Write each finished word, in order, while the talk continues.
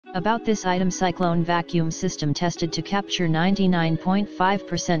About this item: Cyclone vacuum system tested to capture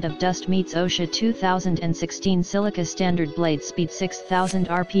 99.5% of dust, meets OSHA 2016, silica standard, blade speed 6000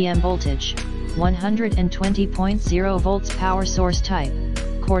 rpm, voltage 120.0 volts, power source type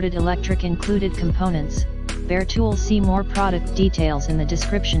corded electric, included components bare tool. See more product details in the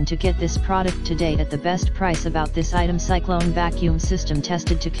description to get this product today at the best price. About this item: Cyclone vacuum system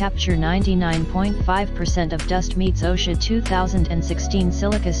tested to capture 99.5% of dust, meets OSHA 2016,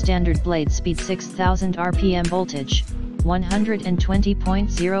 silica standard, blade speed 6000 rpm, voltage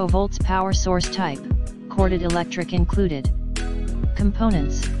 120.0 volts, power source type corded electric, included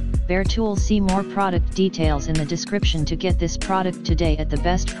components bare tool. See more product details in the description to get this product today at the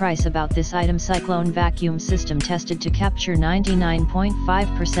best price. About this item: Cyclone vacuum system tested to capture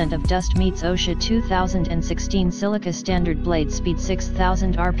 99.5% of dust, meets OSHA 2016, silica standard, blade speed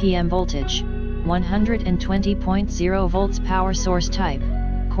 6000 rpm, voltage 120.0 volts, power source type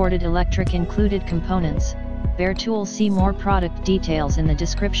corded electric, included components bare tool. See more product details in the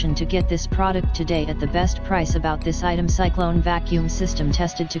description to get this product today at the best price. About this item: Cyclone vacuum system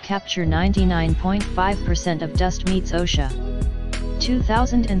tested to capture 99.5% of dust, meets OSHA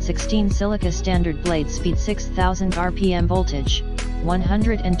 2016, silica standard, blade speed 6000 rpm, voltage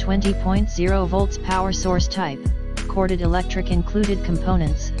 120.0 volts, power source type corded electric, included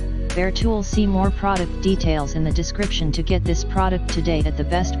components bare tool. See more product details in the description to get this product today at the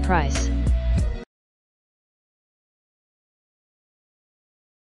best price.